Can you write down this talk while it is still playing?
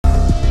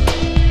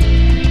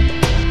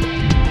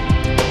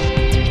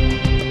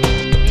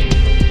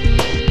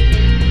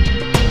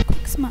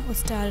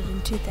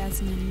in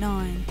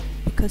 2009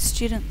 because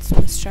students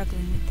were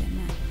struggling with their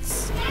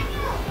maths.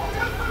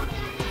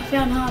 I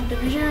found hard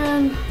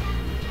division,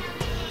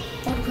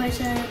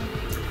 multiplication,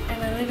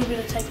 and a little bit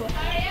of takeaway.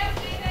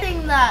 The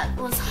thing that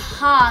was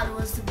hard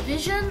was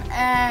division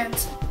and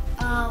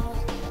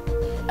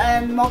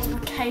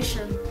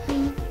multiplication.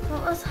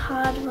 What was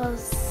hard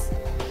was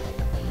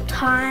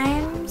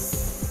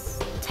times,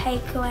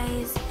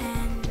 takeaways,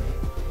 and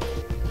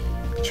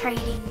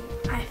trading.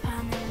 I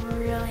found them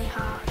really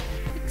hard.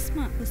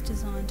 QuickSmart was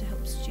designed to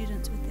help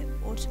students with their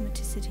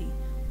automaticity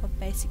of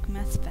basic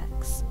maths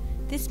facts.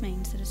 This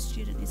means that a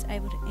student is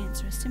able to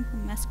answer a simple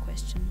maths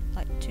question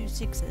like 2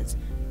 6s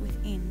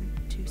within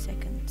 2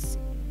 seconds.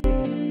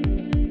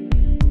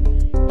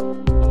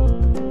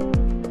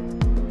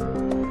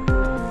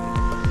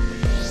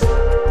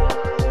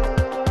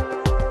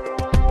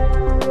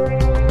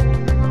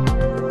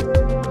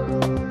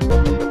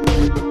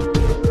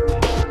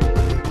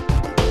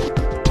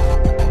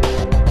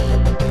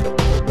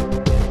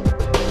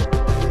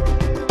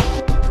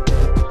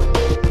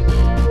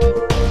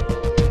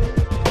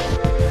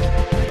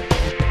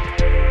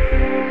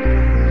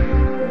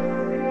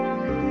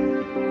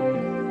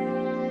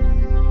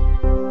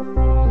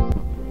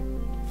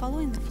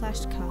 Following the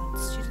flashcards,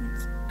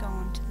 students go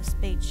on to the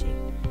speed sheet.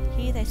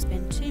 Here they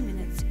spend 2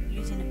 minutes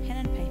using a pen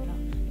and paper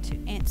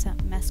to answer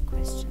maths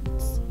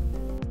questions.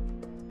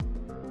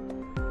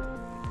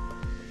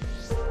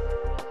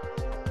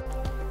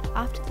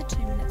 After the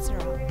 2 minutes are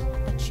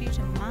up, a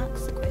tutor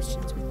marks the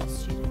questions with the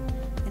student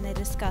and they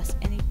discuss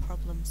any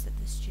problems that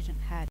the student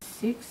had.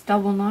 6,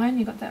 double 9,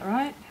 you got that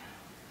right?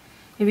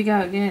 Here we go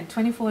again,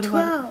 24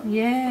 divided... 12.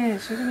 Yeah,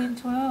 it should have been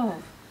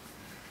 12.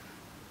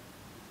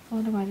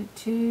 4 divided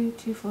 2,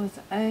 2 4s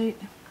are 8,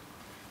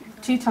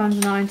 2 times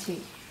 90.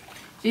 So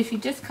if you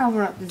just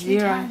cover up the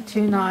 0,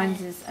 2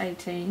 9s is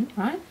 18,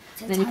 right?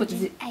 So then you put the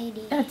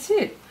 180. That's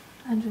it,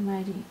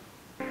 180.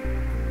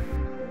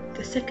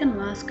 The second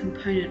last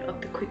component of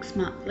the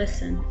QuickSmart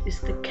lesson is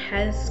the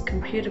CAS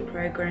computer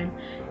program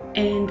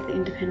and the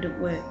independent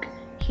work.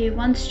 Here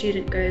one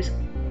student goes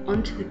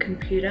onto the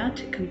computer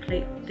to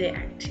complete their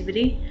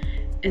activity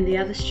and the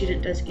other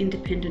student does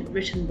independent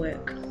written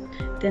work.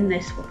 Then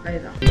they swap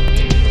over.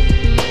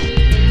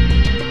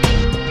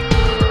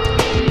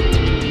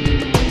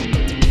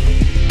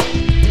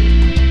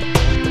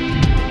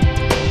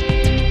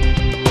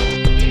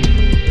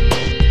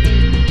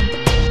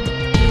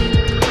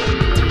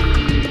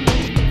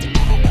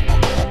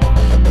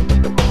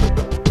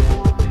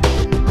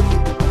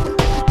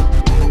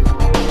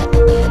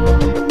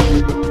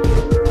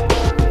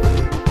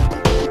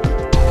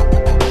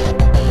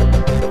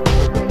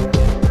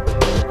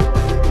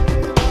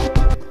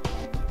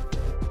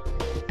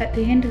 At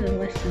the end of the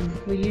lesson,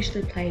 we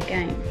usually play a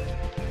game,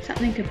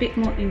 something a bit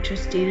more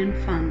interesting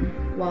and fun,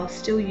 while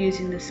still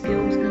using the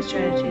skills and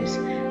strategies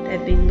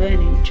they've been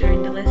learning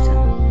during the lesson.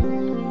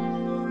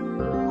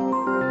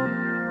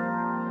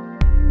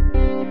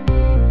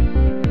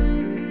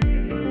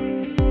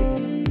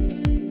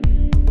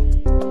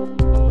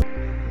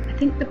 I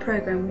think the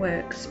program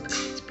works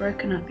because it's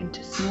broken up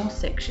into small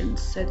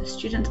sections so the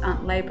students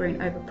aren't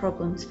labouring over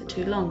problems for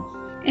too long.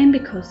 And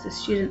because the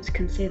students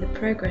can see the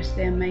progress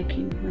they are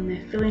making when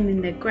they're filling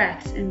in their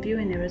graphs and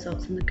viewing their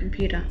results on the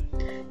computer.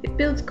 It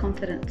builds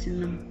confidence in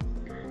them.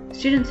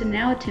 Students are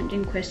now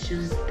attempting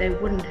questions they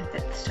wouldn't have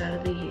at the start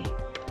of the year.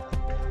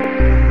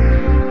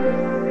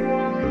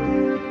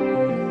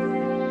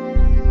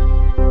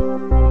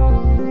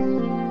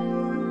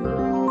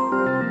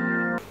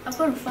 I've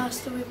gotten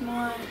faster with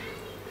my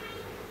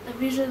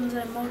divisions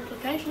and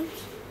multiplications.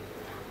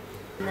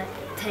 The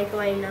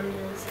takeaway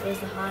numbers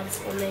was the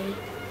hardest for me.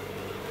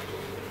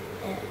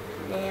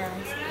 Now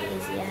it's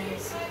easy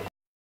as.